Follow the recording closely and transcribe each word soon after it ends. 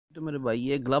तो मेरे भाई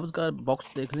ये ग्लव्स का बॉक्स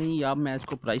देख लें। ये आप मैं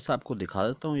इसको प्राइस आपको दिखा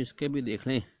देता हूँ, इसके भी देख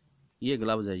लें। ये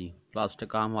ग्लव्स है जी, प्लास्टिक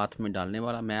का हम हाथ में डालने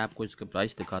वाला। मैं आपको इसके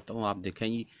प्राइस दिखाता हूँ, आप देखें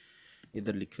जी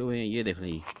इधर लिखे हुए हैं। ये देख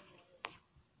लें,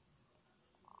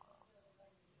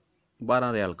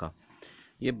 12 रियाल का,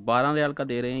 ये 12 रियाल का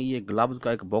दे रहे हैं। ये ग्लव्स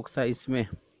का एक बॉक्स है, इसमें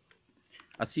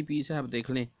 80 पीस है। आप देख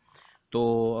लें तो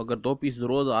अगर 2 पीस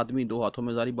रोज़ आदमी 2 हाथों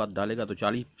में ज़ारी बात डालेगा तो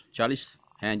 40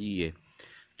 हैं जी। ये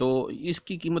तो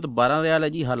इसकी कीमत 12 रियाल है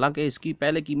जी। हालांकि इसकी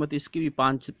पहले कीमत इसकी भी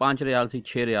 5 रियाल थी,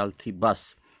 6 रियाल थी, बस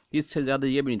इससे ज़्यादा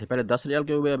ये भी नहीं थे। पहले 10 रियाल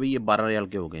के हो गए, अभी ये 12 रियाल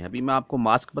के हो गए। अभी मैं आपको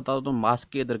मास्क बता दूँ तो मास्क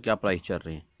के इधर क्या प्राइस चल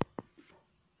रहे हैं।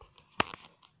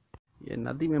 ये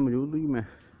नादी में मौजूद हुई, मैं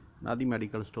नादी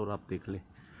मेडिकल स्टोर आप देख ले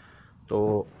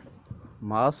तो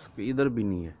मास्क इधर भी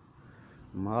नहीं है।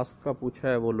 मास्क का पूछा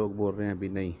है, वो लोग बोल रहे हैं अभी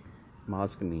नहीं,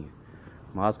 मास्क नहीं है,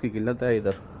 मास्क की किल्लत है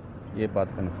इधर। ये बात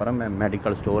कन्फर्म है।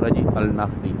 मेडिकल स्टोर है जी अल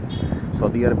नहदी,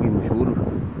 सऊदी अरब की मशहूर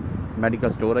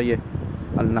मेडिकल स्टोर है ये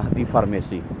अल नहदी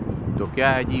फार्मेसी। तो क्या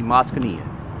है जी, मास्क नहीं है,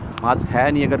 मास्क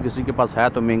है नहीं। अगर किसी के पास है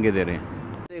तो महंगे दे रहे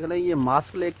हैं। देख लें, ये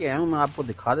मास्क लेके आया हूँ, मैं आपको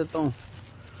दिखा देता हूँ।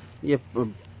 ये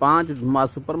 5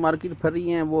 सुपर मार्केट फिर रही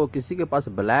हैं। वो किसी के पास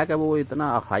ब्लैक है, वो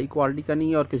इतना हाई क्वालिटी का नहीं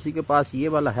है, और किसी के पास ये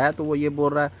वाला है तो वो ये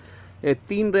बोल रहा है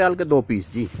 3 रियाल के 2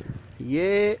 पीस जी।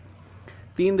 ये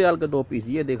 3 रियाल के 2 पीस।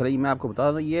 ये देख रही, मैं आपको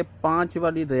बता दूं, ये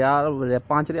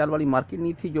 5 रियाल वाली मार्केट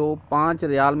नहीं थी जो 5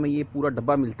 रियाल में ये पूरा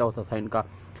डब्बा मिलता होता था इनका।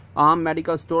 आम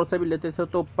मेडिकल स्टोर से भी लेते थे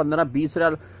तो 15-20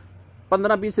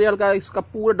 रियाल का इसका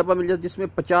पूरा डब्बा मिल जाता, जिसमें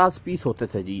 50 पीस होते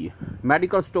थे जी।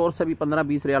 मेडिकल स्टोर से भी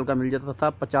 15-20 रियाल का मिल जाता था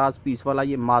 50 पीस वाला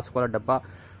ये मास्क वाला डब्बा।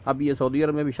 अब ये सऊदी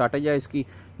अरब में भी शार्टेज है इसकी।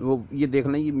 वो ये देख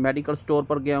लें, ये मेडिकल स्टोर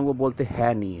पर गया, वो बोलते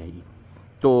है नहीं है जी।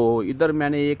 तो इधर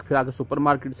मैंने एक फिर आके सुपर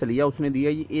मार्केट से लिया, उसने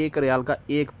दिया जी 1 रियाल का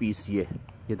 1 पीस। ये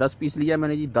 10 पीस लिया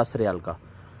मैंने जी 10 रियाल का।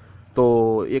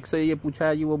 तो एक से ये पूछा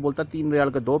है जी, वो बोलता 3 रियाल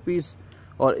के 2 पीस,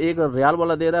 और 1 रियाल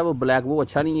वाला दे रहा है वो ब्लैक, वो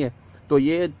अच्छा नहीं है। तो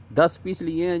ये 10 पीस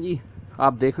लिए हैं जी,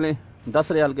 आप देख लें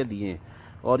 10 रियाल के दिए हैं।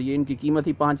 और ये इनकी कीमत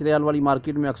ही 5 रियाल वाली।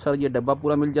 मार्केट में अक्सर ये डब्बा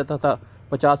पूरा मिल जाता था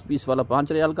 50 पीस वाला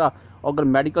 5 रियाल का, और अगर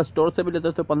मेडिकल स्टोर से भी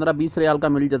लेते तो 15-20 रियाल का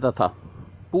मिल जाता था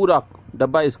पूरा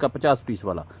डब्बा इसका 50 पीस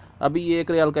वाला। अभी ये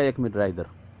 1 रियाल का 1 मिल रहा है इधर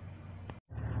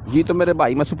जी। तो मेरे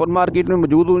भाई, मैं सुपर मार्केट में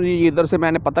मौजूद हूँ जी। इधर से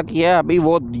मैंने पता किया है, अभी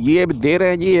वो ये दे रहे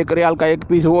हैं जी 1 रियाल का 1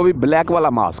 पीस, वो भी ब्लैक वाला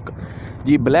मास्क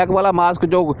जी। ब्लैक वाला मास्क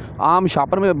जो आम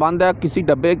शॉपर में बंद है, किसी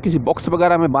डब्बे किसी बॉक्स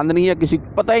वगैरह में बंद नहीं है, किसी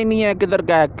पता ही नहीं है किधर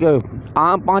क्या है।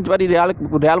 आम 5 वाली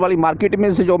रियाल वाली मार्केट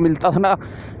में से जो मिलता था ना,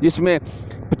 जिसमें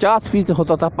 50%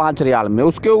 होता था 5 रियाल में,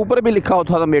 उसके ऊपर भी लिखा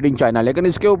होता था मेड इन चाइना, लेकिन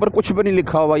इसके ऊपर कुछ भी नहीं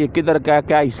लिखा हुआ। ये किधर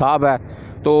क्या हिसाब है,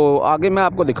 तो आगे मैं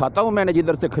आपको दिखाता हूँ। मैंने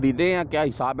जिधर से ख़रीदे हैं क्या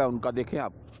हिसाब है उनका, देखें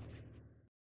आप।